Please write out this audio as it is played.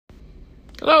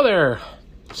Hello there,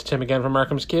 it's Tim again from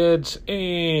Markham's Kids,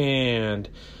 and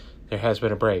there has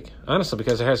been a break. Honestly,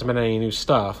 because there hasn't been any new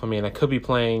stuff. I mean, I could be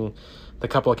playing the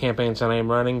couple of campaigns that I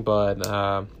am running, but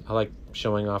I like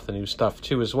showing off the new stuff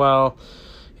too as well.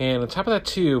 And on top of that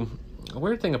too, a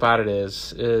weird thing about it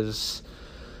is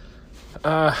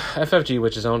FFG,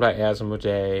 which is owned by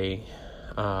Asmodee,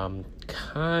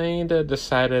 kind of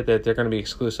decided that they're going to be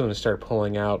exclusive and start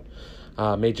pulling out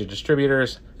major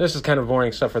distributors. This is kind of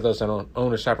boring stuff for those that don't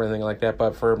own or shop or anything like that,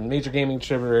 but for major gaming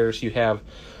distributors, you have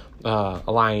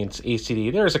Alliance,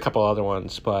 ACD. There's a couple other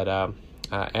ones, but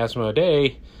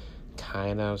Asmodee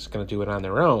kind of was going to do it on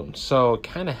their own. So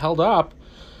kind of held up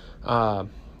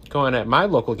going at my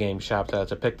local game shop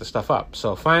to pick the stuff up.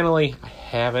 So finally, I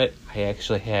have it. I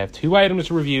actually have 2 items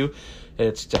to review.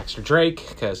 It's Dexter Drake,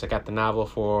 because I got the novel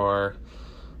for,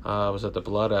 was it The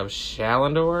Blood of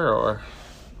Shalandor, or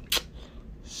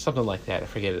something like that. I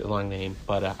forget it, a long name.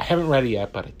 But I haven't read it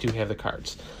yet, but I do have the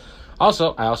cards.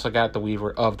 Also, I also got the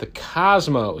Weaver of the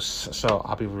Cosmos, so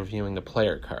I'll be reviewing the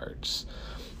player cards.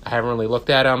 I haven't really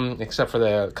looked at them, except for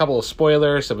the couple of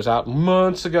spoilers. It was out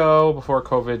months ago, before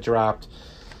COVID dropped.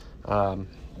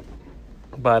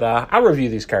 But I'll review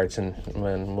these cards, and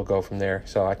we'll go from there.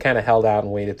 So I kind of held out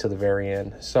and waited till the very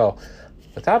end. So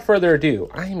without further ado,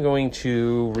 I am going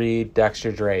to read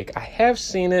Dexter Drake. I have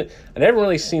seen it. I never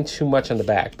really seen too much on the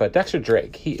back, but Dexter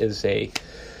Drake, he is a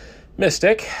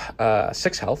mystic,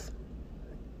 6 health,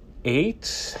 8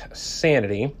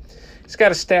 sanity. He's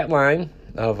got a stat line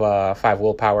of 5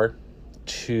 willpower,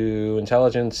 2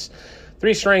 intelligence,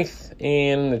 3 strength,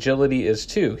 and agility is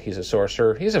 2. He's a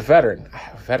sorcerer. He's a veteran.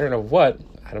 A veteran of what?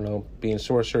 I don't know. Being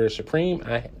Sorcerer Supreme?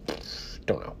 I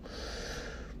don't know.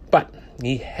 But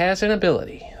he has an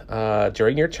ability.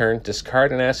 During your turn,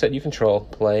 discard an asset you control.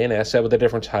 Play an asset with a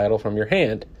different title from your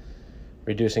hand,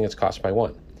 reducing its cost by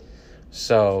 1.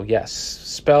 So, yes,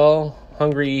 spell,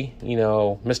 hungry,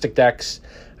 mystic decks.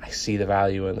 I see the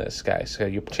value in this, guys. So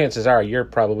your chances are you're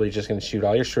probably just going to shoot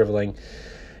all your shriveling,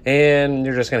 and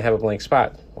you're just going to have a blank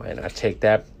spot. Why not take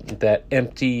that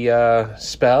empty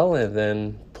spell and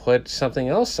then put something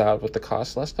else out with the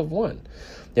cost less of 1?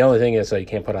 The only thing is, you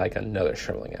can't put like another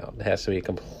shriveling out. It has to be a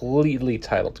completely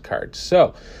titled card.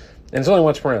 So, and it's only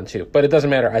once per round too. But it doesn't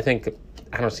matter. I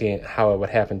don't see how it would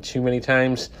happen too many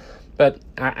times. But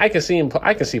I can see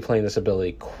playing this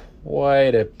ability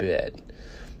quite a bit,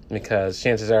 because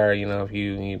chances are, if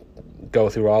you go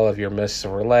through all of your Mists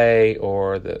of Relay,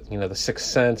 or the Sixth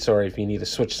Sense, or if you need to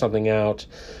switch something out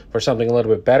for something a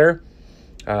little bit better,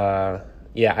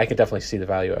 I could definitely see the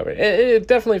value of it. It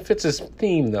definitely fits his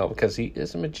theme, though, because he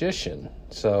is a magician.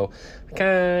 So I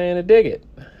kind of dig it.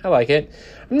 I like it.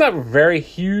 I'm not very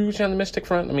huge on the Mystic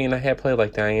front. I mean, I have played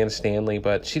like Diana Stanley,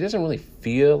 but she doesn't really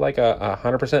feel like a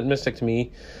 100% Mystic to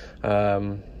me.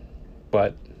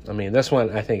 But I mean, this one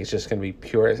I think is just going to be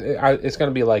pure. It's going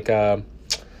to be like,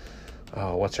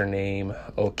 what's her name?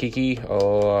 Itachi.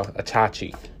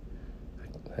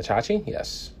 Itachi?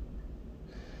 Yes.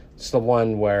 It's the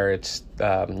one where it's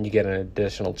you get an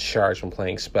additional charge when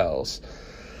playing spells.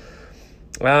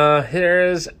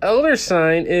 Here's Elder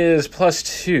Sign is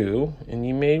 +2, and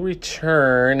you may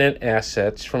return an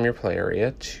asset from your play area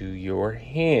to your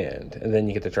hand, and then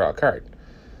you get to draw a card.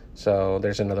 So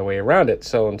there's another way around it.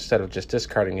 So instead of just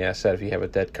discarding the asset, if you have a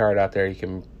dead card out there, you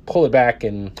can pull it back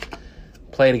and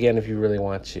play it again if you really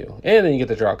want to. And then you get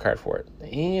to draw a card for it.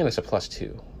 And it's a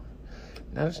 +2.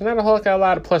 Now, there's not a whole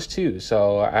lot of +2,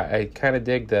 so I kind of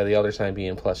dig the Elder Sign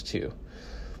being +2.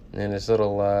 And his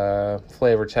little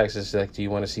flavor text is like, do you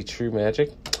want to see true magic?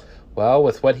 Well,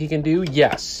 with what he can do,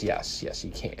 yes,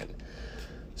 you can.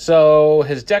 So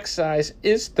his deck size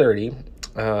is 30.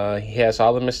 He has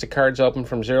all the Mystic cards open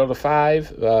from 0 to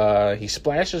 5. He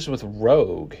splashes with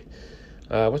Rogue,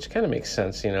 which kind of makes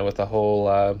sense, with the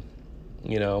whole,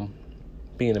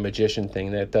 being a magician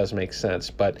thing. That does make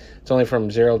sense. But it's only from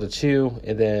 0 to 2,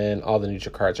 and then all the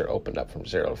neutral cards are opened up from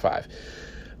 0 to 5.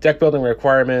 Deck building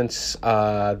requirements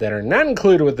that are not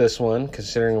included with this one,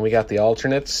 considering we got the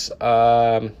alternates,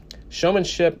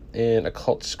 showmanship and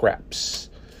occult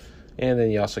scraps. And then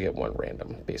you also get 1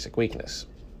 random basic weakness.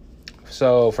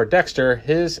 So for Dexter,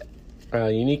 his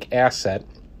unique asset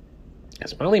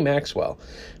is Molly Maxwell,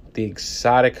 the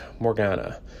exotic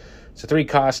Morgana. It's a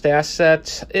 3-cost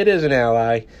asset. It is an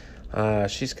ally.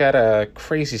 She's got a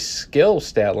crazy skill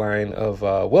stat line of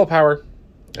willpower,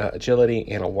 agility,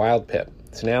 and a wild pip.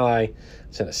 It's an ally.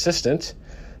 It's an assistant.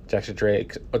 Dexter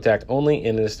Drake attack only,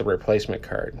 and it is the replacement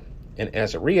card. And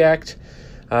as a react,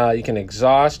 You can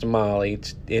exhaust Molly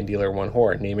and dealer 1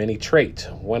 horde. Name any trait.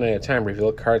 One at a time,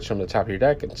 reveal cards from the top of your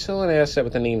deck until an asset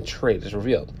with the name trait is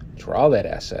revealed. Draw that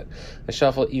asset and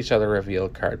shuffle each other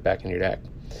revealed card back in your deck.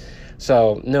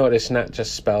 So notice not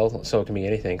just spell, so it can be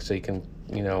anything. So you can,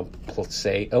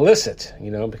 say illicit,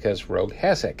 because Rogue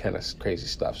has that kind of crazy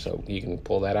stuff. So you can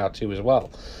pull that out too as well.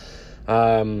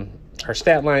 Her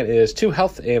stat line is 2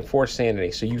 health and 4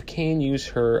 sanity. So you can use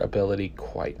her ability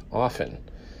quite often.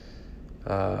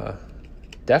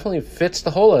 Definitely fits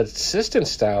the whole assistant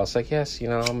style. It's like, yes, I'm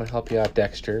going to help you out,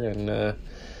 Dexter, and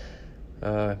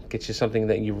get you something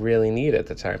that you really need at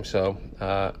the time. So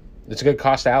it's a good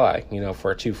cost ally,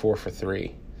 for a 2-4 for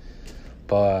 3.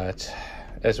 But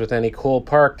as with any cool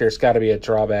perk, there's got to be a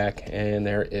drawback, and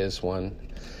there is one.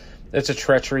 It's a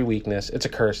treachery weakness. It's a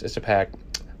curse. It's a pact.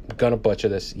 I'm going to butcher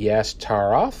this. Yes,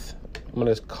 Taroth. I'm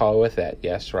going to call with that.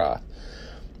 Yes, Roth.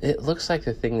 It looks like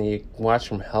the thing that you watch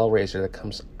from Hellraiser that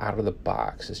comes out of the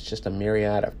box. It's just a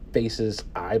myriad of faces,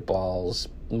 eyeballs,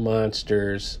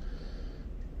 monsters.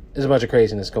 There's a bunch of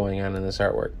craziness going on in this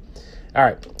artwork. All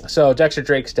right, so Dexter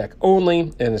Drake's deck only,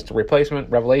 and it's the replacement,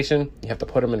 Revelation. You have to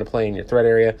put them into play in your threat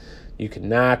area. You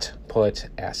cannot put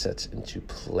assets into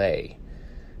play.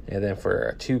 And then for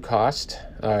a 2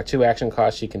 action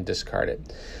cost, you can discard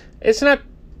it. It's not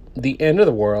the end of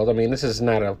the world. I mean, this is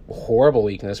not a horrible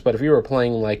weakness, but if you were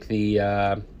playing like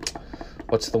the,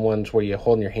 what's the ones where you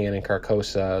hold in your hand in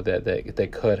Carcosa, that they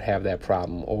could have that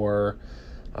problem. Or,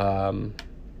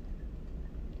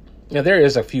 there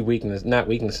is a few weaknesses, not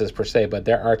weaknesses per se, but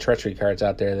there are treachery cards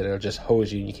out there that will just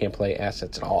hose you and you can't play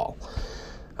assets at all.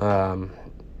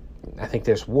 I think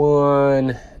there's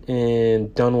one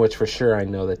in Dunwich for sure I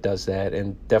know that does that,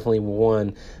 and definitely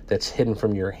one that's hidden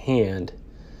from your hand.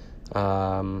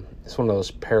 It's one of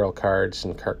those peril cards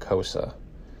in Carcosa,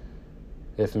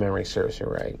 if memory serves you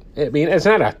right. I mean, it's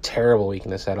not a terrible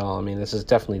weakness at all. I mean, this is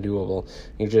definitely doable.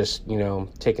 You're just,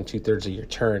 taking 2/3 of your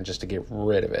turn just to get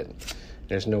rid of it.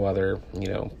 There's no other,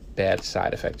 bad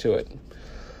side effect to it.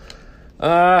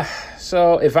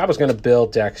 So if I was going to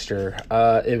build Dexter,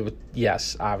 it would,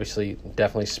 yes, obviously,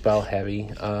 definitely spell heavy.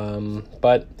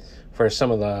 But for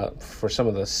some of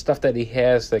the stuff that he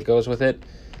has that goes with it,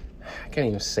 I can't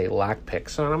even say lockpick.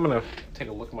 So I'm going to take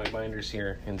a look at my binders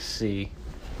here and see.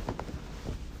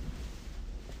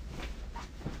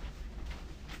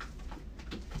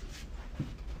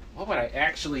 What would I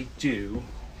actually do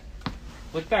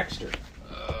with Dexter?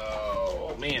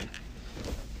 Oh, man.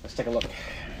 Let's take a look.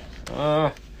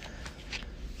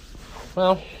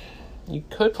 Well, you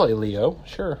could play Leo,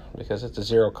 sure, because it's a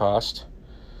 0 cost.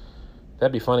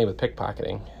 That'd be funny with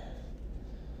pickpocketing.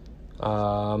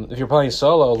 If you're playing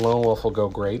solo, Lone Wolf will go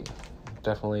great.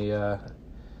 Definitely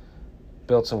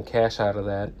build some cash out of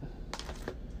that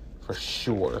for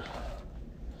sure.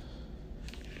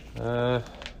 I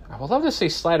would love to say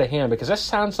Sleight of Hand, because that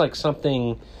sounds like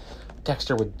something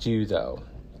Dexter would do, though.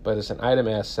 But it's an item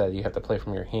asset you have to play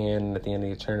from your hand at the end of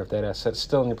your turn. If that asset's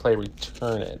still in your play,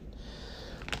 return it.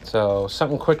 So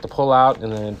something quick to pull out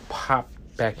and then pop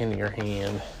back into your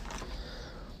hand,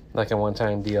 like a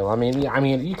one-time deal. I mean,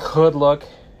 you could look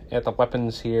at the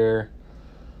weapons here,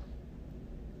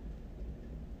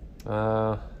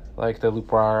 like the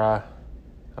Luprara.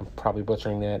 I'm probably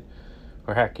butchering that.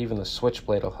 Or heck, even the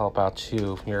Switchblade will help out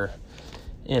too if you're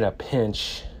in a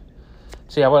pinch.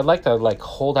 See, I would like to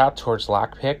hold out towards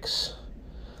lockpicks,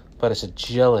 but it's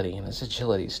agility, and it's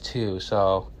agilities too,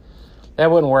 so that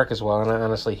wouldn't work as well. And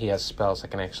honestly, he has spells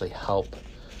that can actually help.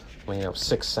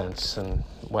 Sixth Sense and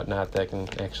whatnot that can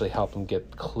actually help him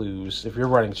get clues if you're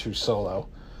running true solo.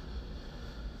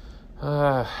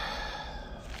 I'm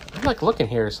looking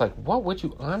here. It's like, what would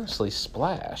you honestly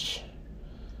splash?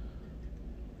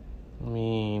 I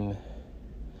mean,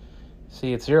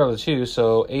 see, it's 0 to 2,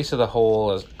 so Ace of the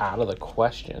Hole is out of the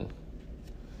question.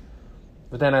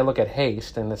 But then I look at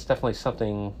Haste, and it's definitely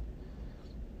something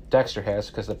Dexter has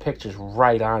because the picture's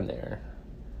right on there.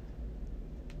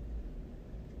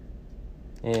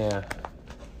 Yeah.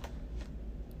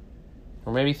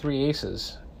 Or maybe 3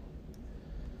 aces.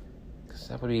 Because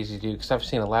that would be easy to do, because I've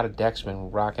seen a lot of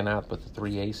Dexmen rocking out with the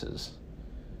 3 aces.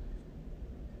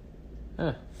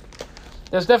 Huh.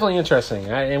 That's definitely interesting.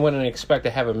 I wouldn't expect to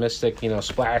have a Mystic,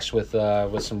 splash with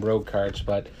some rogue cards,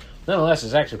 but nonetheless,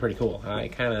 it's actually pretty cool. I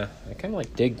kind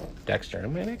of dig Dexter. I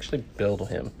might actually build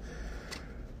him.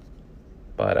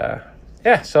 But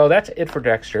yeah, so that's it for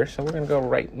Dexter. So we're gonna go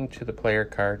right into the player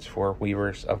cards for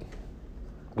Weaver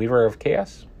of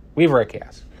Chaos.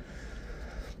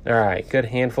 All right, good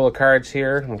handful of cards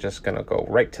here. I'm just gonna go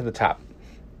right to the top.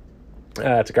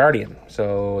 It's a Guardian.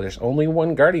 So there's only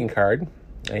one Guardian card.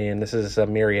 And this is a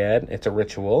Myriad. It's a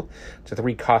ritual. It's a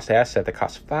 3-cost asset that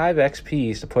costs 5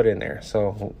 XPs to put in there.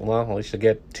 So, well, at least you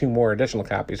get 2 more additional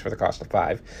copies for the cost of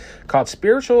 5. Called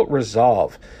Spiritual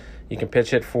Resolve. You can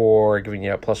pitch it for giving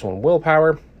you a +1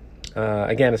 willpower.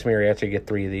 Again, it's Myriad, so you get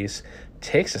 3 of these.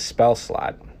 Takes a spell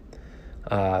slot.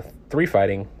 3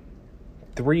 fighting.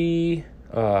 3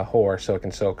 horror, so it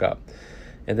can soak up.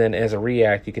 And then as a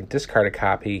react, you can discard a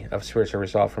copy of Spiritual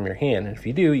Resolve from your hand. And if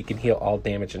you do, you can heal all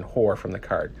damage and horror from the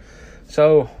card.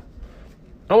 So,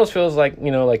 almost feels like,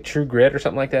 like True Grit or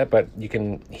something like that, but you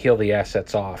can heal the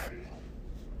assets off.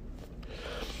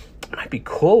 It might be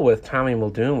cool with Tommy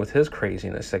Muldoon with his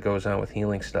craziness that goes on with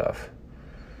healing stuff.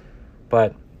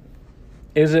 But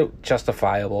is it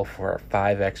justifiable for a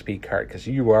 5 XP card? Because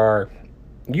you are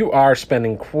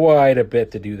spending quite a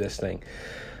bit to do this thing.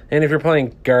 And if you're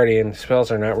playing Guardian,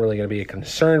 spells are not really going to be a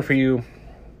concern for you.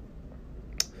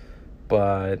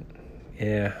 But,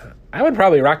 yeah, I would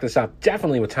probably rock this out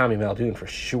definitely with Tommy Muldoon for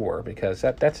sure, because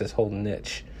that's his whole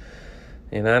niche.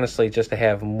 And honestly, just to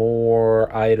have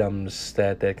more items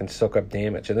that can soak up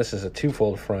damage. And this is a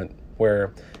 2-fold front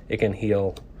where it can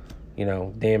heal,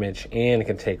 damage and it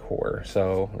can take horror.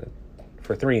 So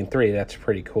for 3 and 3, that's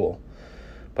pretty cool.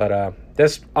 But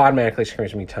this automatically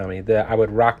screams me Tommy. I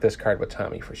would rock this card with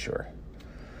Tommy for sure.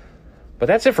 But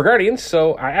that's it for Guardians,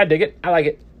 so I dig it. I like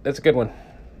it. That's a good one.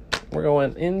 We're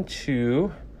going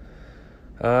into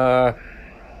the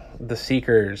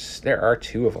Seekers. There are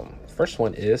 2 of them. First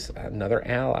one is another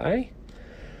ally,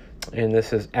 and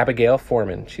this is Abigail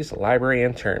Foreman. She's a library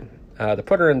intern. To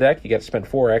put her in deck, you got to spend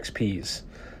 4 XPs.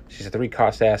 She's a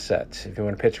 3-cost asset. If you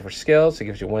want to pitch her for skills, it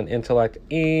gives you 1 intellect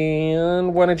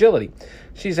and 1 agility.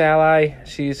 She's ally.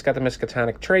 She's got the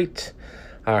Miskatonic trait.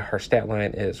 Her stat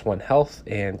line is 1 health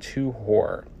and 2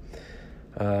 horror.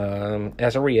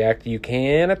 As a react, you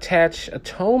can attach a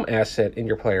tome asset in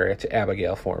your play area to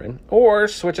Abigail Foreman, or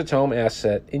switch a tome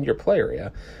asset in your play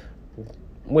area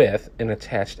with an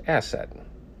attached asset.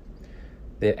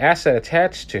 The asset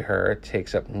attached to her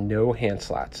takes up no hand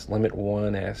slots. Limit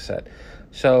 1 asset.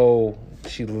 So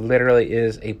she literally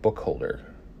is a book holder.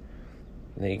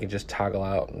 And then you can just toggle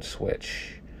out and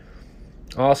switch.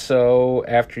 Also,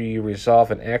 after you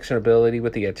resolve an action ability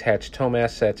with the attached tome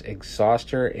assets, exhaust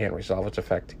her and resolve its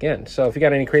effect again. So if you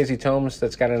got any crazy tomes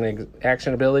that's got an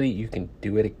action ability, you can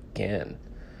do it again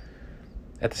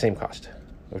at the same cost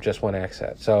of just 1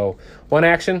 asset. So 1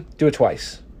 action, do it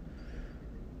twice.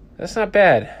 That's not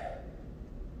bad.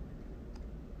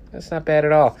 That's not bad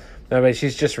at all. No, but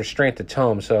she's just restraint to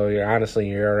tome, so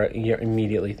you're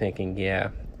immediately thinking, yeah,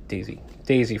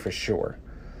 Daisy for sure.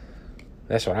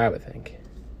 That's what I would think.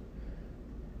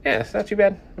 Yeah, it's not too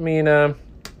bad. I mean,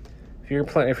 if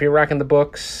you're rocking the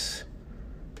books,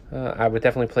 I would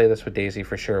definitely play this with Daisy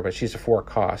for sure. But she's a 4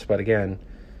 cost. But again,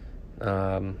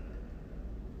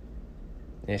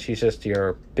 she's just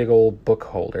your big old book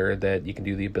holder that you can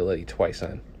do the ability twice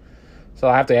on. So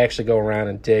I'll have to actually go around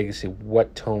and dig and see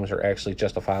what tomes are actually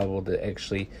justifiable to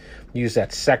actually use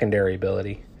that secondary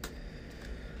ability.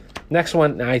 Next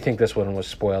one, I think this one was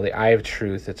spoiled. The Eye of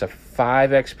Truth. It's a 5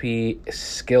 XP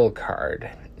skill card,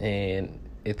 and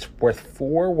it's worth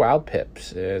 4 wild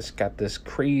pips. It's got this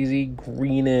crazy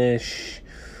greenish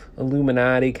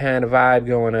Illuminati kind of vibe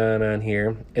going on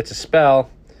here. It's a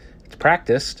spell. It's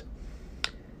practiced.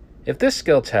 If this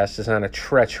skill test is on a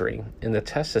treachery and the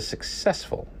test is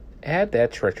successful, add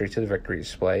that treachery to the victory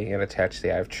display and attach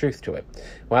the Eye of Truth to it.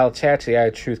 While attached, the Eye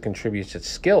of Truth contributes its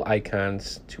skill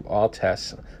icons to all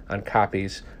tests on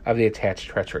copies of the attached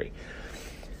treachery.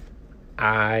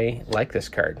 I like this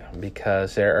card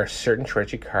because there are certain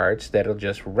treachery cards that'll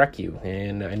just wreck you.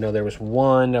 And I know there was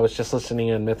one I was just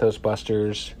listening on Mythos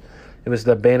Busters. It was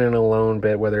the Abandoned Alone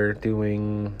bit where they're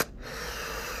doing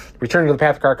Return to the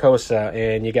Path of Carcosa,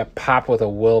 and you get popped with a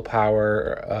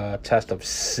willpower test of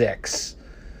 6.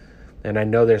 And I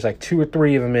know there's like 2 or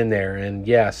 3 of them in there. And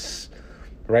yes,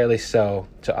 rightly so,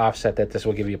 to offset that, this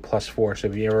will give you a +4. So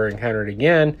if you ever encounter it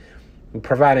again,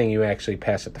 providing you actually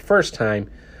pass it the first time,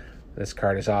 this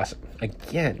card is awesome.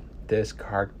 Again, this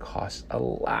card costs a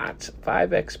lot. 5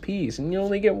 XPs, and you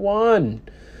only get 1.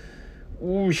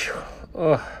 Oosh.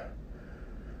 Ugh.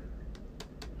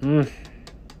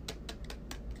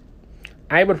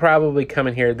 I would probably come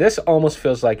in here. This almost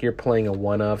feels like you're playing a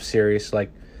one-of series.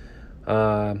 Like,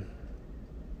 I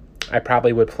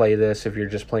probably would play this if you're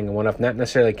just playing a one-off, not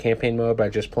necessarily campaign mode,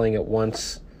 but just playing it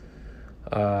once.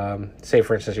 Say,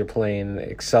 for instance, you're playing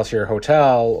Excelsior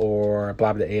Hotel or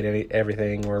Blob to Aid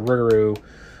Everything or Rougarou,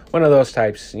 one of those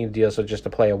types deals. So just to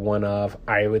play a one-of,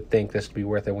 I would think this would be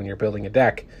worth it when you're building a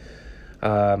deck,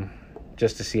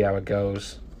 just to see how it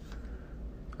goes.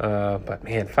 But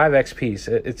man, 5 XPs,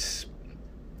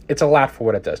 it's a lot for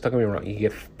what it does. Don't get me wrong. You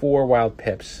get 4 wild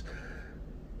pips.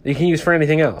 You can use for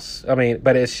anything else. I mean,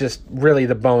 but it's just really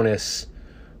the bonus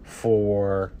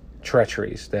for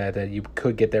treacheries that you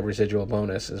could get that residual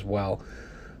bonus as well.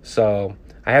 So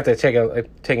I have to take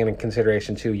into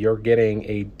consideration too. You're getting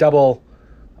a double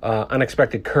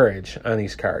unexpected courage on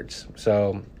these cards.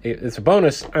 So it's a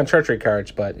bonus on treachery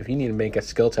cards. But if you need to make a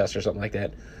skill test or something like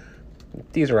that,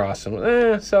 these are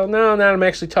awesome. So now I'm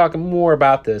actually talking more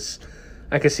about this.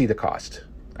 I could see the cost.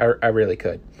 I really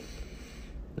could.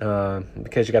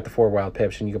 Because you got the 4 wild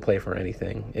pips and you can play for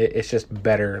anything. It's just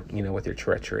better, with your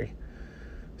treachery.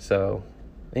 So,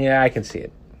 yeah, I can see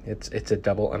it. It's a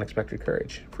double unexpected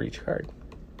courage for each card.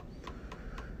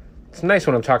 It's nice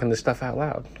when I'm talking this stuff out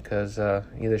loud because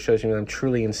either shows me that I'm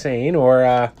truly insane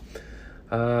or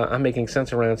I'm making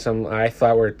sense around some I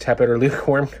thought were tepid or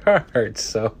lukewarm cards.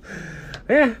 So,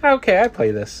 yeah, okay, I'd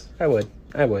play this. I would.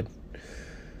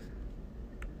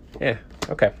 Yeah,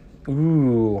 okay.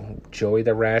 Ooh, Joey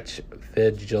the Rat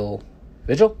Vigil.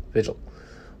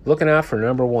 Looking out for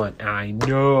number 1. I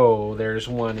know there's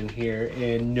one in here,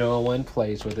 and no one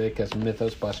plays with it because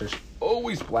Mythos Busters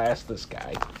always blast this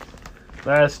guy.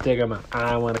 Let's dig him out.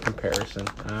 I want a comparison.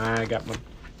 I got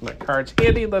my cards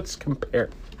handy. Let's compare.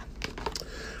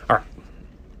 All right.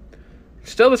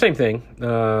 Still the same thing.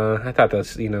 I thought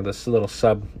this, this little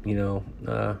sub,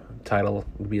 title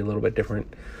would be a little bit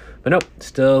different. But nope,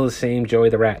 still the same Joey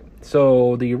the Rat.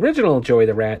 So the original Joey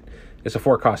the Rat is a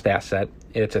 4-cost asset.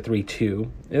 It's a 3/2.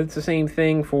 It's the same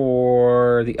thing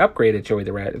for the upgraded Joey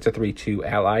the Rat. It's a 3/2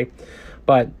 ally.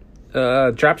 But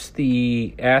drops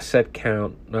the asset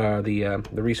count, the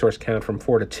resource count from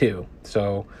 4 to 2.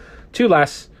 So 2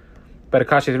 less, but it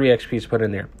costs you 3 XP to put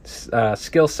in there.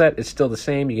 Skill set is still the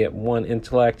same. You get 1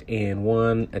 intellect and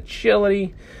 1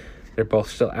 agility. They're both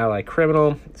still ally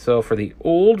criminal. So for the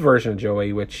old version of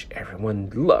Joey, which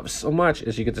everyone loves so much,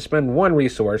 is you get to spend 1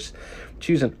 resource,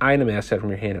 choose an item asset from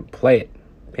your hand and play it,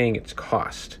 paying its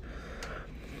cost.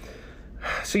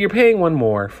 So you're paying 1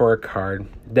 more for a card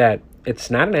that it's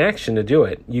not an action to do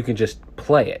it. You can just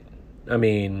play it. I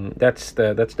mean, that's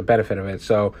the benefit of it.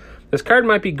 So this card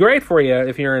might be great for you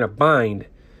if you're in a bind.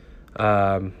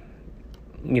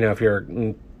 If you're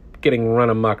getting run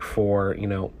amok for,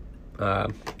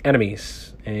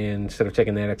 enemies, and instead of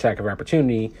taking that attack of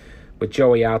opportunity with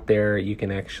Joey out there, you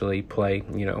can actually play,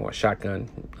 a shotgun,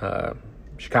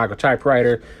 Chicago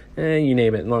typewriter, you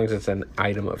name it, as long as it's an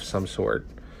item of some sort.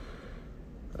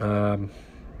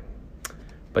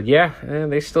 But yeah,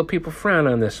 they still people frown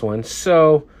on this one.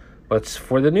 So what's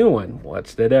for the new one?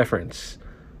 What's the difference?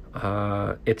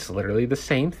 It's literally the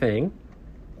same thing,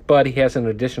 but he has an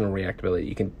additional reactability.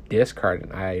 You can discard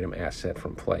an item asset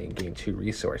from play and gain 2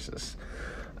 resources.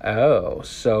 Oh,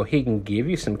 so he can give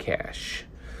you some cash.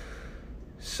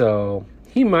 So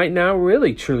he might now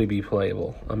really truly be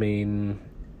playable. I mean,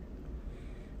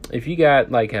 if you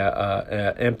got like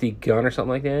a empty gun or something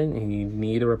like that and you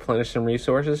need to replenish some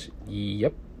resources,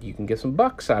 yep, you can get some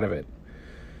bucks out of it.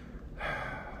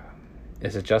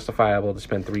 Is it justifiable to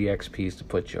spend 3 XPs to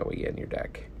put Joey in your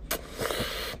deck?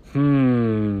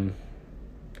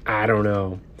 I don't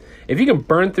know. If you can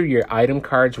burn through your item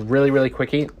cards really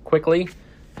quickly,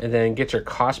 and then get your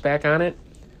cost back on it,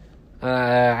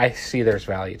 I see there's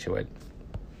value to it.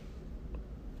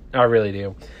 I really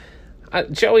do.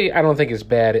 Joey, I don't think is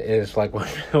bad as like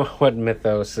what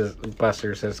Mythos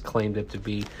Busters has claimed it to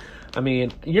be. I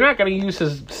mean, you're not going to use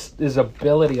his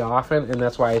ability often, and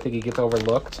that's why I think he gets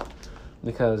overlooked,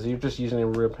 because you're just using a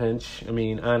real pinch. I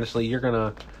mean, honestly, you're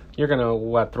gonna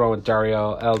throw in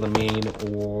Dario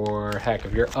Eldamine, or heck,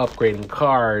 if you're upgrading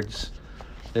cards,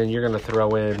 then you're gonna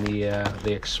throw in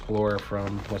the Explorer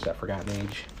from what's that Forgotten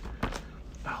Age?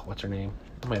 Oh, what's her name?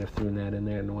 I might have thrown that in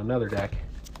there into another deck.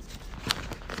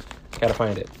 Gotta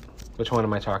find it. Which one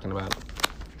am I talking about?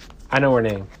 I know her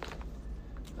name.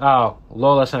 Oh,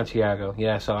 Lola Santiago.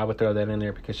 Yeah, so I would throw that in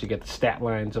there because you get the stat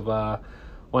lines of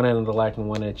 1 intellect and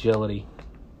 1 agility.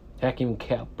 Heck, even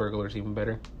Cat Burglar's even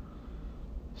better.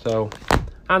 So,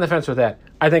 on the fence with that.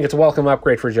 I think it's a welcome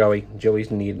upgrade for Joey. Joey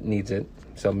needs it.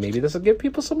 So maybe this will give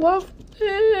people some love?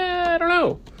 I don't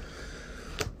know.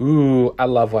 Ooh, I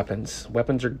love weapons.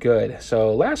 Weapons are good.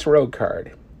 So, last rogue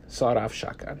card. Sawed-off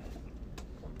shotgun.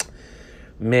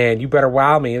 Man, you better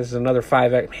wow me. This is another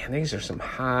 5X. Man, these are some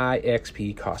high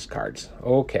XP cost cards.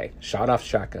 Okay, sawed-off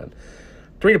shotgun.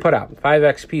 3 to put out. 5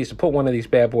 XPs to put one of these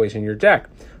bad boys in your deck.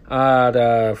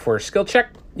 For a skill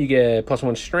check, you get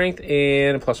 +1 strength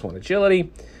and +1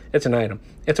 agility. It's an item.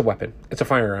 It's a weapon. It's a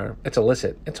firearm. It's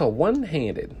illicit. It's a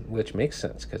one-handed, which makes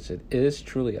sense because it is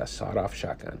truly a sawed-off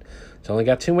shotgun. It's only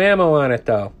got 2 ammo on it,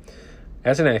 though.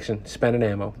 As an action, spend an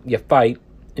ammo. You fight,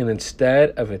 and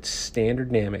instead of its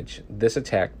standard damage, this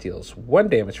attack deals 1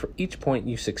 damage for each point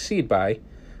you succeed by,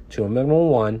 to a minimum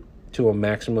 1 to a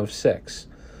maximum of 6.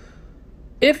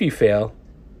 If you fail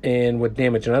and would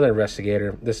damage another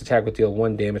investigator, this attack would deal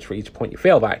 1 damage for each point you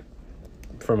fail by,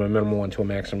 from a minimum 1 to a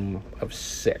maximum of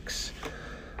 6.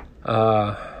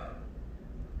 For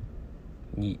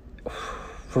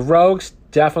rogues,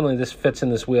 definitely this fits in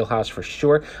this wheelhouse for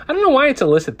sure. I don't know why it's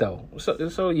illicit though.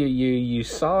 So you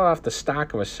saw off the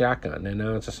stock of a shotgun, and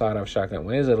now it's a sawed-off shotgun.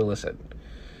 Why is it illicit?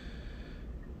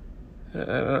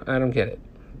 I don't get it.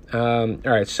 All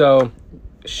right, so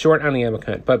short on the ammo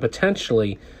count, but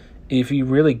potentially, if you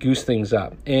really goose things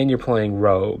up and you're playing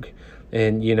rogue,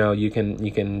 and you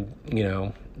can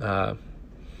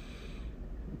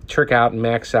trick out and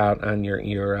max out on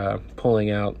your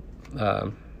pulling out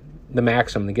the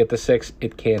maximum to get the 6,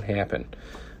 it can happen.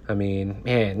 I mean,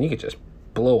 man, you could just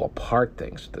blow apart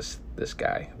things with this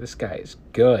guy. This guy is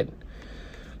good.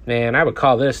 Man, I would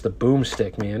call this the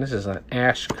boomstick, man. This is an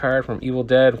Ash card from Evil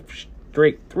Dead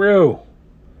straight through.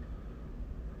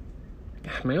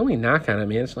 My only knock on it,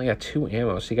 man, it's only got 2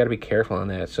 ammo, so you got to be careful on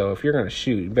that. So if you're going to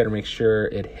shoot, you better make sure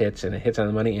it hits, and it hits on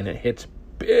the money, and it hits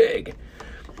big.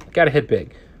 Got to hit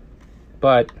big.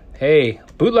 But, hey,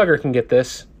 bootlegger can get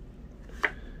this.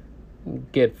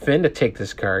 Get Finn to take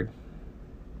this card.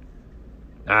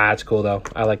 It's cool, though.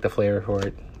 I like the flavor for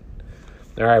it.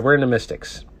 All right, we're into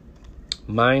Mystics.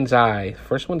 Mind's Eye.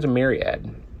 First one's a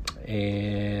Myriad.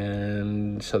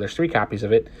 And so there's 3 copies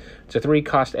of it. It's a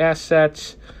 3-cost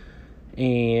asset.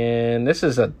 And this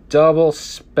is a double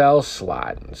spell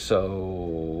slot.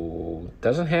 So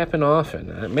doesn't happen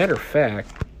often. Matter of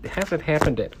fact, it hasn't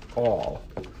happened at all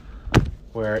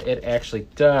where it actually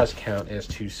does count as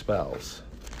 2 spells.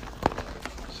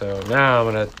 So now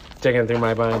I'm going to dig in through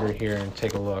my binder here and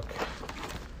take a look.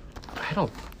 I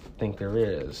don't think there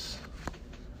is.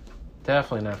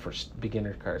 Definitely not for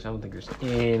beginner cards. I don't think there's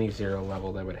any 0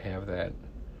 level that would have that.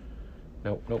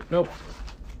 Nope.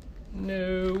 No.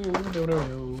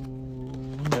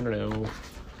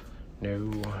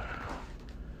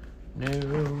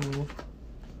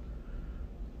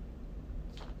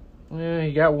 Yeah,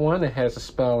 you got one that has a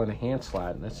spell and a hand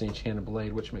slot, and that's the Enchanted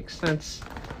Blade, which makes sense.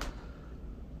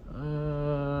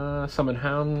 Summon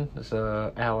Hound is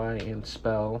a ally and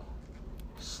spell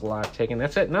slot taken.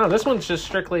 That's it. No, this one's just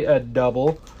strictly a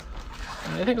double.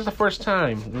 I think it's the first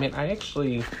time. I mean, I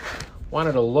actually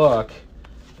wanted to look,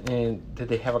 and did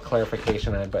they have a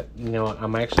clarification on it? But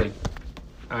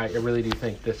I really do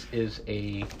think this is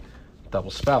a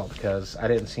double spell because I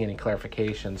didn't see any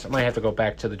clarifications. I might have to go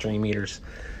back to the Dream Eaters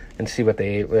and see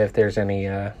if there's any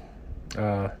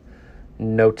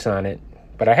notes on it.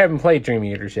 But I haven't played Dream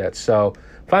Eaters yet, so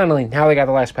finally, now they got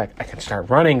the last pack, I can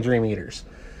start running Dream Eaters.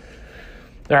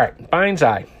 All right, Mind's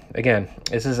Eye. Again,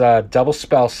 this is a double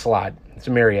spell slot. It's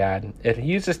a Myriad. It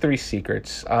uses 3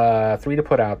 secrets, 3 to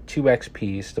put out, 2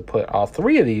 XPs to put all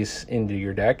 3 of these into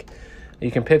your deck. You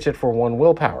can pitch it for 1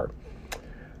 willpower.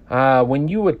 When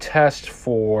you would test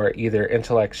for either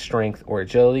intellect, strength, or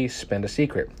agility, spend a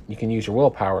secret. You can use your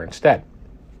willpower instead.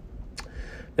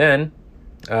 Then,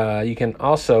 you can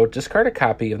also discard a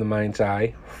copy of the Mind's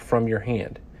Eye from your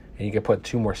hand, and you can put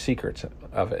 2 more secrets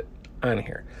of it on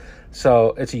here.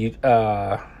 So it's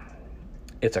a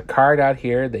card out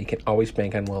here that you can always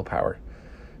bank on willpower.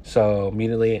 So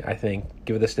immediately, I think,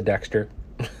 give this to Dexter.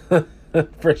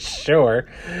 For sure.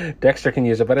 Dexter can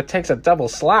use it, but it takes a double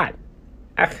slot.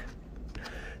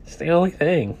 It's the only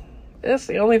thing. That's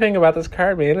the only thing about this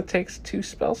card, man. It takes 2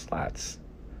 spell slots.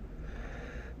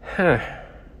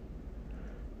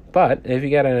 But if you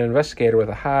got an investigator with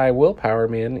a high willpower,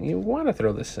 man, you want to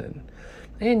throw this in.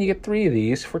 And you get 3 of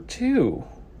these for 2.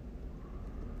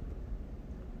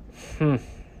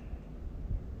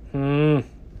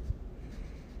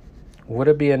 Would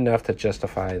it be enough to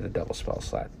justify the double spell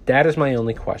slot? That is my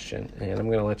only question, and I'm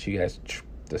going to let you guys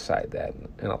decide that.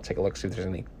 And I'll take a look, see if there's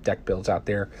any deck builds out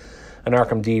there on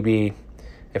Arkham DB,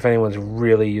 if anyone's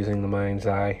really using the Mind's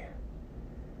Eye.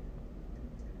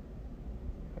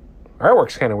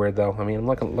 Artwork's kind of weird, though. I mean, I'm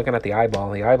looking at the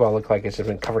eyeball. The eyeball looks like it's just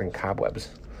been covered in cobwebs.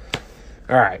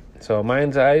 All right, so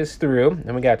Mind's Eye is through.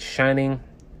 Then we got Shining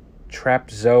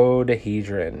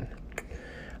Trapzodahedron.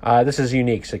 This is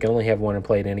unique, so you can only have 1 in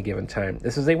play at any given time.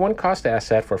 This is a 1-cost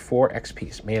asset for 4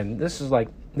 XPs. Man, this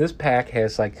pack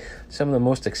has some of the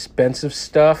most expensive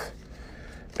stuff.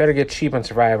 Better get cheap on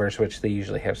Survivors, which they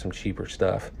usually have some cheaper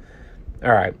stuff.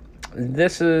 All right,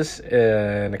 This is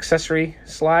an accessory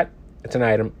slot. It's an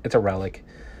item. It's a relic.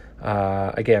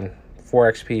 Again,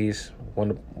 4 XPs,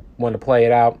 one to play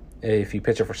it out. If you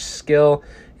pitch it for skill,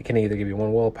 it can either give you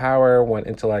 1 willpower, 1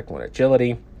 intellect, 1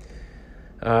 agility.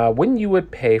 When you would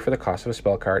pay for the cost of a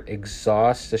spell card,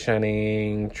 exhaust the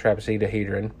Shining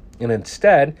Trapezohedron, and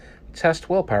instead test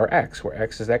Willpower X, where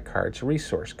X is that card's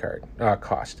resource card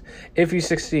cost. If you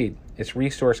succeed, its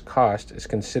resource cost is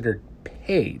considered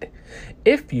paid.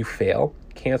 If you fail,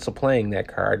 cancel playing that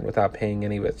card without paying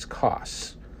any of its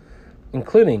costs,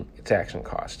 including its action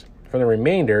cost. For the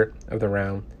remainder of the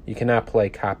round, you cannot play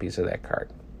copies of that card.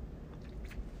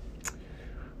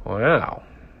 Wow.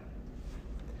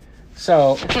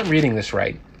 So, if I'm reading this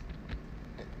right,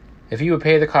 if you would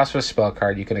pay the cost of a spell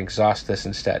card, you can exhaust this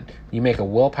instead. You make a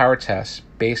willpower test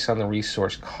based on the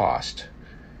resource cost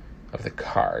of the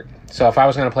card. So if I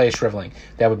was going to play a Shriveling,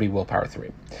 that would be willpower 3.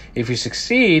 If you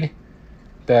succeed,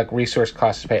 the resource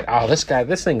cost is paid. Oh,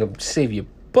 this thing will save you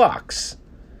bucks.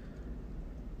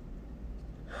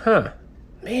 Huh.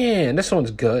 Man, this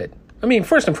one's good. I mean,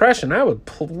 first impression, I would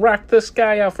rock this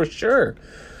guy out for sure.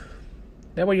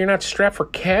 That way you're not strapped for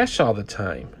cash all the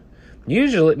time.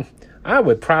 Usually, I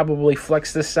would probably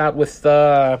flex this out with,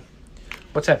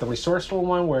 what's that, the resourceful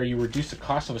one where you reduce the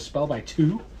cost of a spell by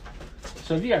 2?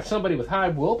 So if you got somebody with high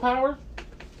willpower,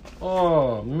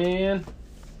 oh, man,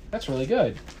 that's really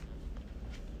good.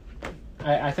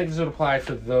 I think this would apply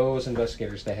for those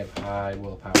investigators that have high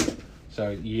willpower. So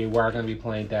you are going to be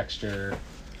playing Dexter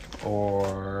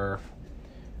or,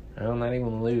 well, not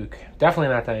even Luke. Definitely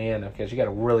not Diana, because you got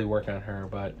to really work on her.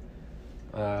 But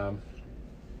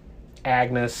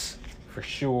Agnes, for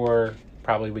sure,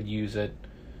 probably would use it.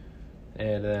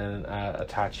 And then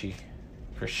Itachi,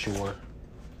 for sure.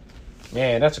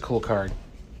 Man, that's a cool card.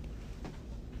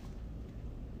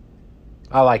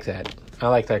 I like that. I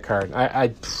like that card.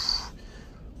 I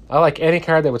like any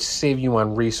card that would save you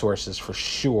on resources, for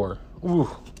sure. Ooh,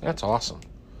 that's awesome.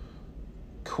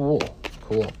 Cool.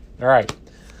 All right.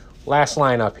 Last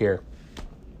line up here.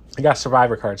 I got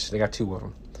Survivor cards. They got 2 of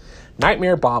them.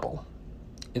 Nightmare Bauble.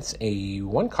 It's a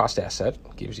 1-cost asset.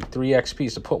 Gives you 3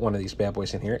 XPs to put one of these bad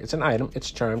boys in here. It's an item. It's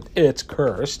charmed. It's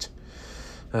cursed.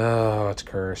 Oh, it's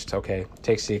cursed. Okay.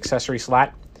 Takes the accessory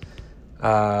slot.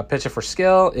 Pitch it for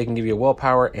skill. It can give you a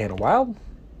willpower and a wild.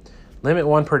 Limit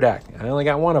 1 per deck. I only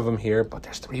got 1 of them here, but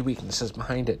there's 3 weaknesses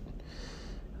behind it.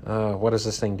 What does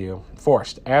this thing do?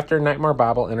 Forced. After Nightmare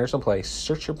Bauble enters in play,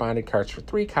 search your bonded cards for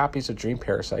 3 copies of Dream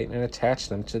Parasite and attach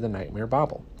them to the Nightmare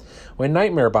Bauble. When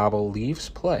Nightmare Bauble leaves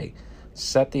play,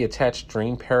 set the attached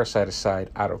Dream Parasite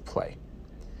aside out of play.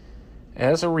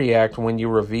 As a react, when you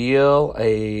reveal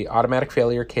a automatic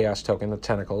failure chaos token, the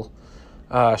tentacle,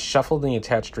 shuffle the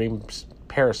attached Dream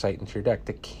Parasite into your deck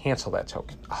to cancel that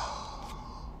token.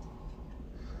 Oh,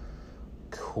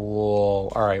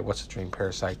 cool. All right, what's the Dream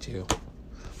Parasite do?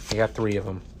 I got 3 of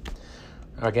them.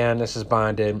 Again, this is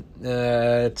bonded.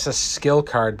 It's a skill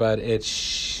card, but it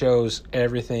shows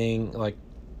everything. Like,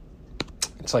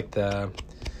 it's like the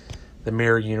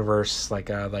mirror universe, like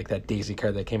that Daisy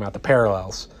card that came out, the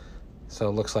parallels. So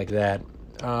it looks like that.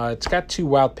 It's got 2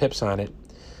 wild pips on it.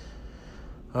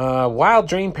 Wild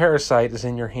Dream Parasite is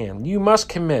in your hand. You must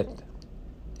commit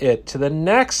it to the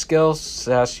next skill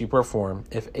test you perform,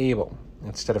 if able.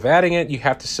 Instead of adding it, you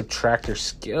have to subtract your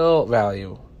skill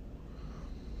value.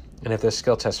 And if the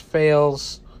skill test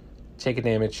fails, take a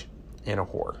damage and a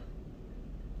whore.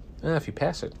 If you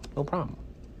pass it, no problem.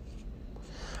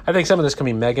 I think some of this can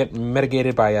be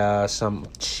mitigated by some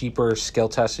cheaper skill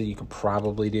tests that you could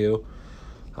probably do,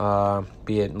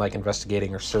 be it like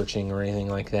investigating or searching or anything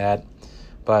like that.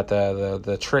 But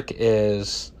the trick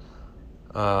is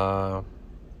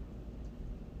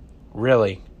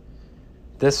really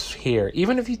this here.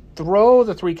 Even if you throw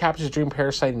the 3 copies of Dream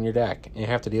Parasite in your deck and you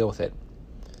have to deal with it,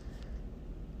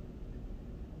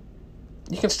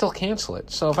 you can still cancel it.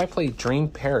 So if I play Dream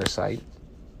Parasite,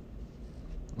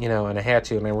 and I had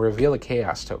to, and I reveal a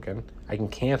Chaos token, I can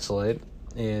cancel it,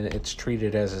 and it's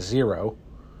treated as a 0.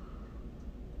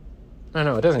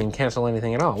 No, it doesn't even cancel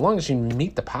anything at all. As long as you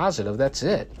meet the positive, that's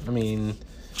it. I mean,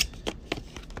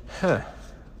 that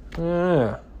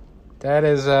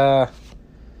is,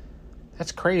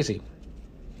 that's crazy.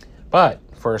 But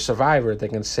for a survivor that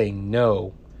can say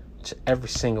no to every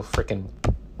single freaking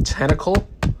tentacle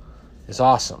is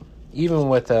awesome. Even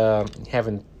with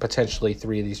having potentially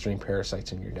 3 of these Dream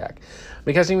Parasites in your deck.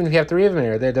 Because even if you have 3 of them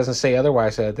there, that doesn't say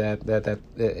otherwise that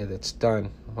it's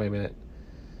done. Wait a minute.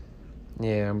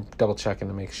 Yeah, I'm double checking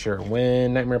to make sure.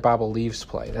 When Nightmare Bauble leaves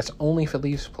play. That's only if it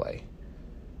leaves play.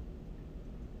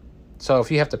 So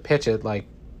if you have to pitch it like,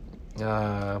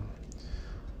 I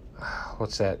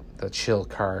what's that? The chill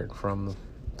card from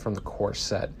the core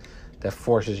set that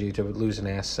forces you to lose an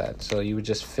asset. So you would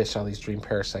just fish all these Dream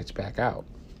Parasites back out.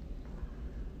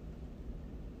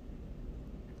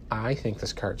 I think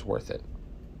this card's worth it.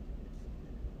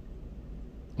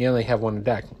 You only have one in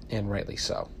deck, and rightly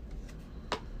so.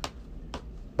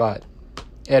 But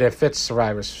it fits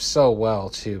Survivors so well,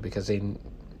 too, because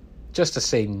just to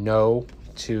say no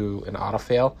to an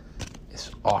autofail is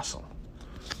awesome.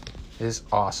 It is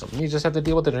awesome. You just have to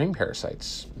deal with the Dream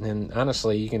Parasites. And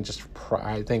honestly, you can just,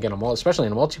 I think, especially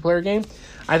in a multiplayer game,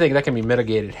 I think that can be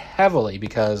mitigated heavily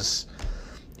because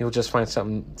you'll just find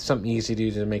something easy to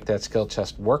do to make that skill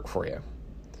chest work for you.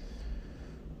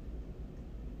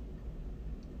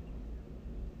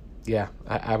 Yeah,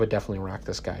 I would definitely rock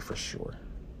this guy for sure.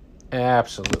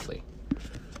 Absolutely.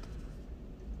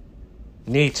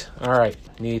 Neat. All right,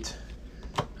 neat.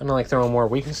 I don't like throwing more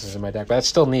weaknesses in my deck, but that's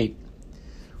still neat.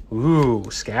 Ooh,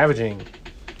 Scavenging.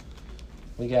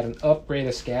 We got an upgrade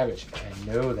of Scavenge. I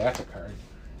know that's a card.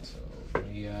 So let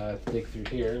me dig through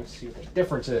here and see what the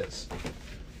difference is.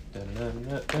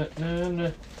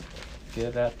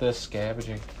 Get at the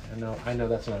Scavenging. I know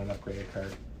that's not an upgraded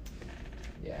card.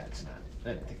 Yeah, it's not. I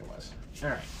didn't think it was. All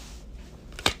right.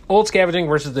 Old Scavenging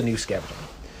versus the new Scavenging.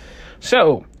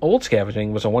 So, Old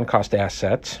Scavenging was a 1-cost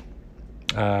asset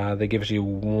that gives you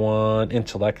 1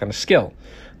 intellect on a skill.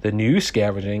 The new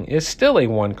Scavenging is still a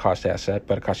 1-cost asset,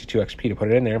 but it costs you 2 XP to put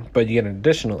it in there, but you get an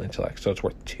additional intellect, so it's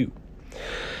worth 2.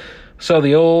 So,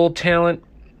 the old talent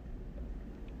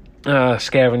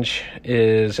Scavenge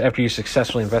is after you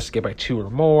successfully investigate by 2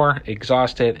 or more,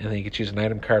 exhaust it, and then you can choose an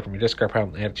item card from your discard pile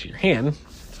and add it to your hand.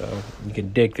 So you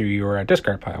can dig through your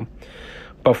discard pile.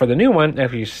 But for the new one,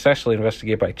 after you successfully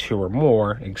investigate by 2 or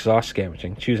more, exhaust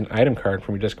Scavenging, choose an item card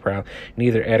from your discard pile and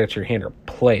either add it to your hand or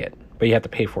play it. But you have to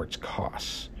pay for its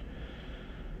costs.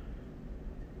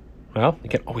 Well, you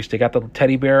can always take out the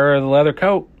teddy bear or the leather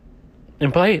coat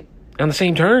and play it on the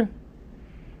same turn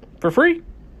for free.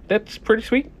 That's pretty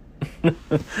sweet.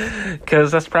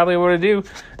 Because that's probably what it do.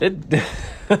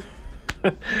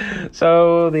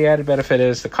 So the added benefit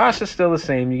is the cost is still the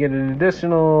same. You get an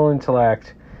additional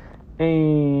intellect,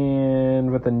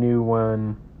 and with the new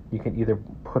one, you can either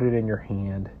put it in your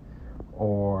hand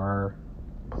or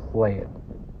play it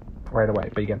right away,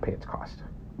 but you got to pay its cost.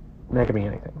 And that can be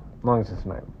anything, as long as it's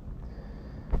an item.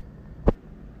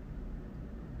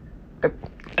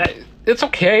 It's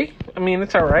okay. I mean,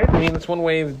 it's all right. I mean, it's one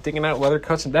way of digging out leather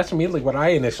coats, and that's immediately what I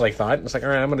initially thought. It's like, all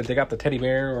right, I'm going to dig out the teddy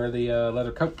bear or the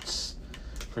leather coats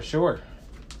for sure.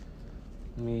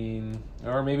 I mean,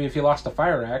 or maybe if you lost the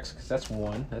fire axe, because that's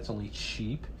 1. That's only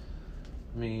cheap.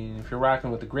 I mean, if you're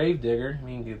rocking with the grave digger, I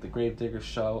mean, get the grave digger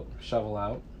shovel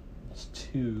out. That's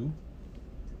 2.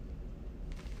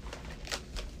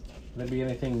 Maybe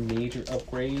anything major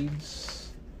upgrades?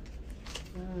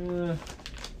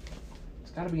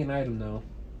 It's got to be an item, though.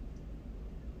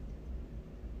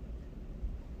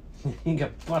 You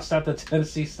can bust out the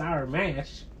Tennessee Sour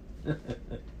Mash.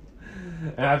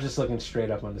 And I'm just looking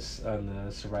straight up on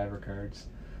the Survivor cards.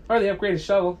 Or the upgraded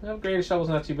shovel. The upgraded shovel's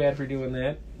not too bad for doing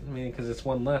that. I mean, because it's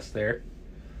 1 less there.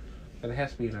 But it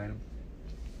has to be an item.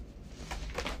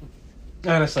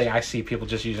 Honestly, I see people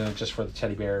just using it just for the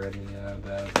teddy bear and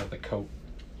the coat.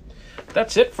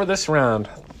 That's it for this round.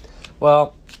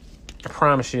 Well, I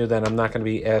promise you that I'm not going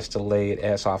to be as delayed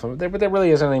as often. But there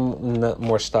really isn't any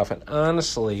more stuff. And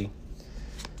honestly,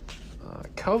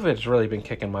 COVID's really been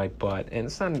kicking my butt. And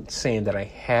it's not saying that I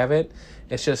have it.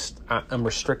 It's just I'm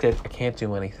restricted. I can't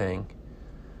do anything.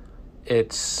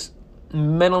 It's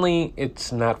mentally,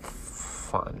 it's not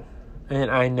fun.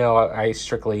 And I know I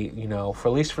strictly, for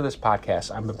at least for this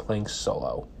podcast, I've been playing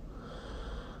solo.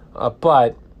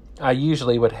 But I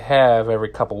usually would have, every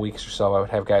couple weeks or so, I would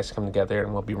have guys come together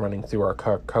and we'll be running through our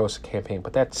Carcosa campaign.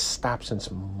 But that's stopped since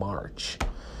March.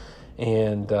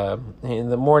 And the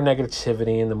more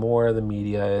negativity and the more the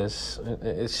media is,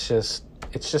 it's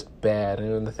just bad.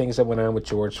 And the things that went on with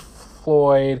George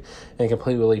Floyd and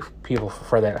completely people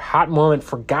for that hot moment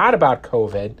forgot about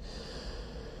COVID.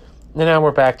 And now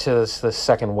we're back to this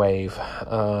second wave.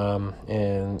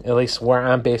 And at least where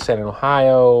I'm based at in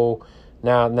Ohio,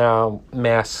 now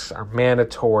masks are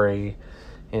mandatory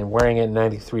and wearing it in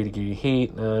 93-degree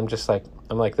heat. And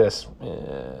I'm like this,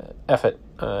 F it.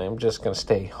 I'm just going to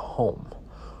stay home.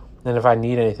 And if I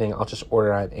need anything, I'll just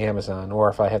order it on Amazon. Or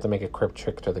if I have to make a quick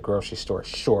trip to the grocery store,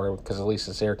 sure, because at least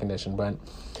it's air conditioned. But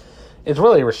it's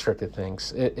really restricted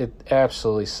things. It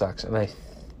absolutely sucks. And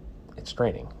it's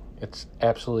draining. It's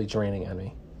absolutely draining on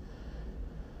me.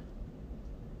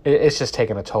 It's just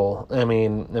taking a toll. I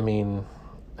mean,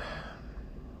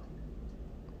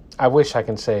 I wish I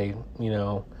can say,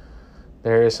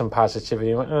 there is some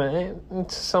positivity. And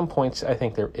to some points, I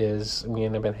think there is. I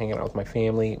mean, I've been hanging out with my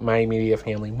family, my immediate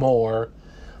family more.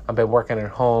 I've been working at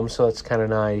home, so it's kind of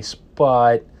nice.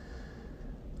 But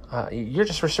you're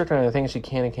just restricted on the things you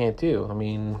can and can't do. I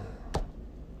mean,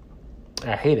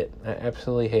 I hate it. I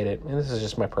absolutely hate it. And this is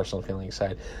just my personal feeling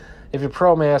side. If you're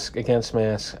pro-mask, against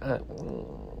mask, don't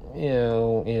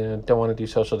want to do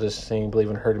social distancing, believe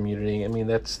in herd immunity. I mean,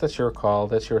 that's your call.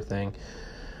 That's your thing.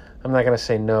 I'm not going to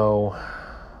say no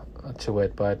to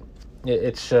it, but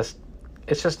it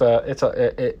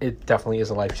definitely is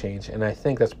a life change. And I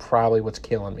think that's probably what's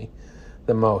killing me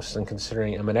the most. And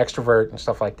considering I'm an extrovert and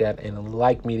stuff like that, and I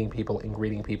like meeting people and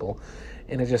greeting people,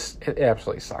 and it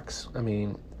absolutely sucks. I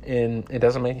mean, and it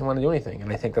doesn't make me want to do anything.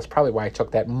 And I think that's probably why I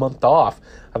took that month off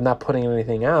of not putting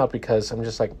anything out, because I'm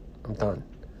just like, I'm done.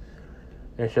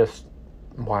 It's just,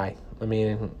 why? I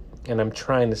mean, and I'm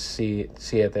trying to see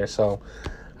it there. So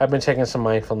I've been taking some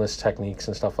mindfulness techniques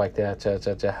and stuff like that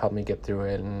to help me get through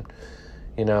it, and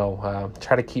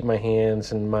try to keep my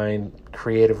hands and mind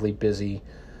creatively busy.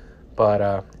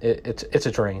 But it's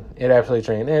a drain. It absolutely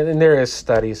drains. And there is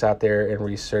studies out there and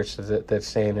research that's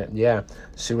saying that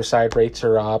suicide rates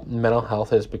are up, mental health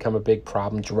has become a big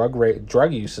problem,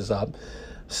 drug use is up.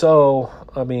 So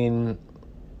I mean,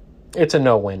 it's a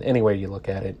no-win any way you look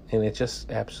at it, and it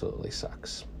just absolutely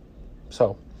sucks.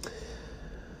 So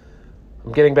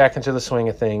I'm getting back into the swing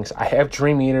of things. I have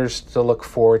Dream Eaters to look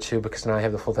forward to, because now I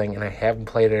have the full thing, and I haven't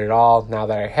played it at all. Now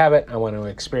that I have it, I want to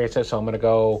experience it, so I'm going to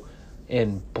go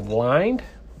in blind.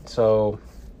 So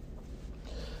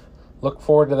look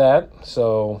forward to that.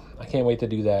 So I can't wait to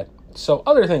do that. So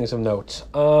other things of note.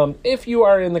 If you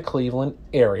are in the Cleveland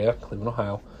area, Cleveland,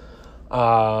 Ohio,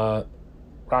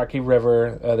 Rocky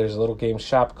River, there's a little game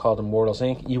shop called Immortals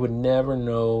Inc. You would never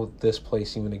know this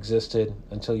place even existed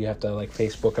until you have to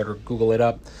Facebook it or Google it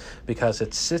up, because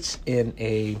it sits in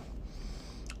a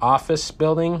office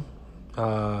building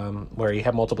where you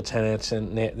have multiple tenants,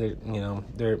 and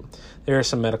there's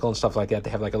some medical and stuff like that. They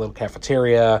have a little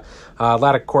cafeteria, a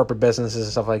lot of corporate businesses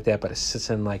and stuff like that, but it sits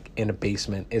in a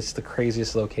basement. It's the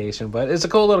craziest location, but it's a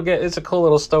cool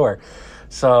little store.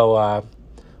 So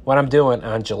what I'm doing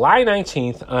on July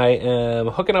 19th, I am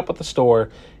hooking up with the store,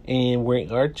 and we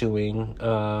are doing,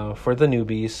 for the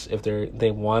newbies, if they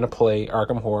want to play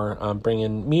Arkham Horror, I'm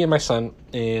bringing me and my son,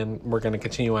 and we're going to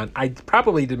continue on. I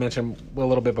probably did mention a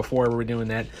little bit before we were doing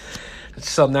that.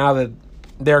 So now that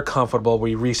they're comfortable,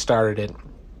 we restarted it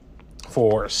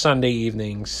for Sunday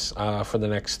evenings for the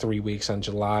next 3 weeks on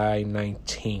July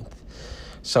 19th.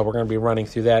 So we're going to be running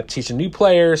through that, teaching new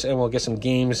players, and we'll get some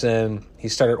games in. He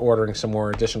started ordering some more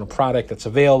additional product that's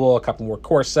available, a couple more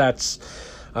core sets,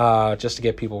 just to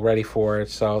get people ready for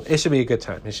it. So it should be a good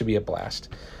time. It should be a blast.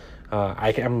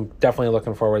 I'm definitely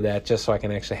looking forward to that, just so I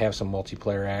can actually have some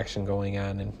multiplayer action going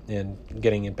on and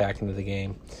getting it back into the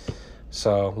game.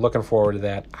 So looking forward to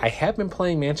that. I have been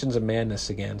playing Mansions of Madness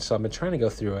again, so I've been trying to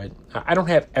go through it. I don't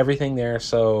have everything there,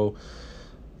 so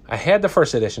I had the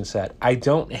first edition set. I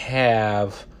don't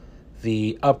have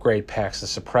the upgrade packs, the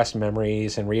suppressed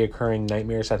memories and reoccurring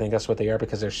nightmares. I think that's what they are,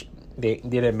 because they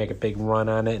didn't make a big run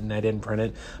on it, and I didn't print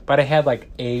it. But I had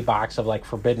a box of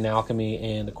Forbidden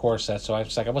Alchemy and the core set, so I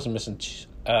was I wasn't missing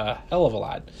a hell of a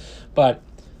lot. But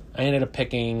I ended up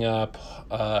picking up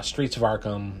Streets of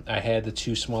Arkham. I had the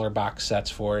 2 smaller box sets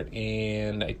for it,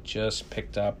 and I just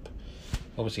picked up,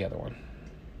 what was the other one?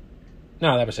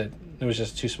 No, that was it. It was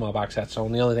just 2 small box sets. So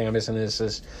the only thing I'm missing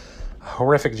is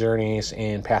Horrific Journeys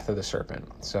and Path of the Serpent.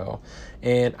 So,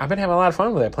 and I've been having a lot of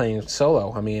fun with it, playing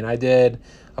solo. I mean, I did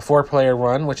a 4-player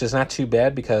run, which is not too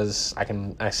bad, because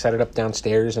I set it up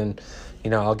downstairs, and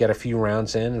I'll get a few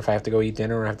rounds in. If I have to go eat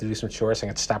dinner or I have to do some chores, I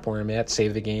can stop where I'm at,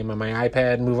 save the game on my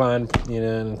iPad, move on,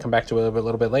 and come back to it a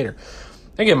little bit later.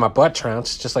 I get my butt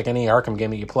trounced, just like any Arkham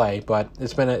game that you play, but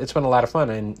it's been a lot of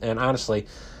fun, and honestly,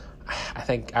 I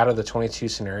think out of the 22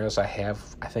 scenarios, I have,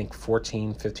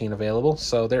 14, 15 available.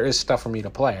 So there is stuff for me to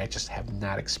play. I just have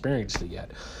not experienced it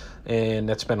yet. And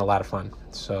that's been a lot of fun.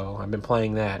 So I've been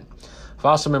playing that. I've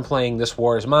also been playing This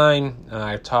War Is Mine.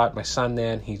 I've taught my son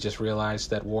that. He just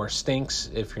realized that war stinks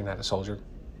if you're not a soldier.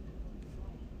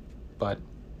 But,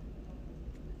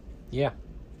 yeah.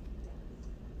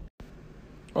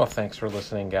 Well, thanks for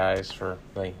listening, guys, for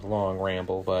the long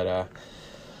ramble. But,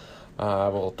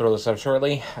 we'll throw this up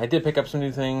shortly. I did pick up some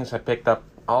new things. I picked up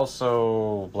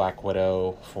also Black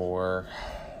Widow for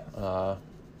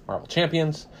Marvel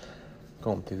Champions.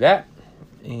 Going through that.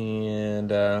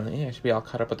 And I should be all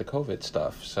caught up with the COVID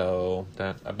stuff, so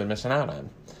that I've been missing out on.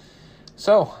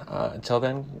 So, until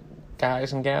then,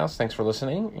 guys and gals, thanks for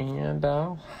listening, and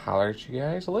I'll holler at you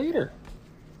guys later.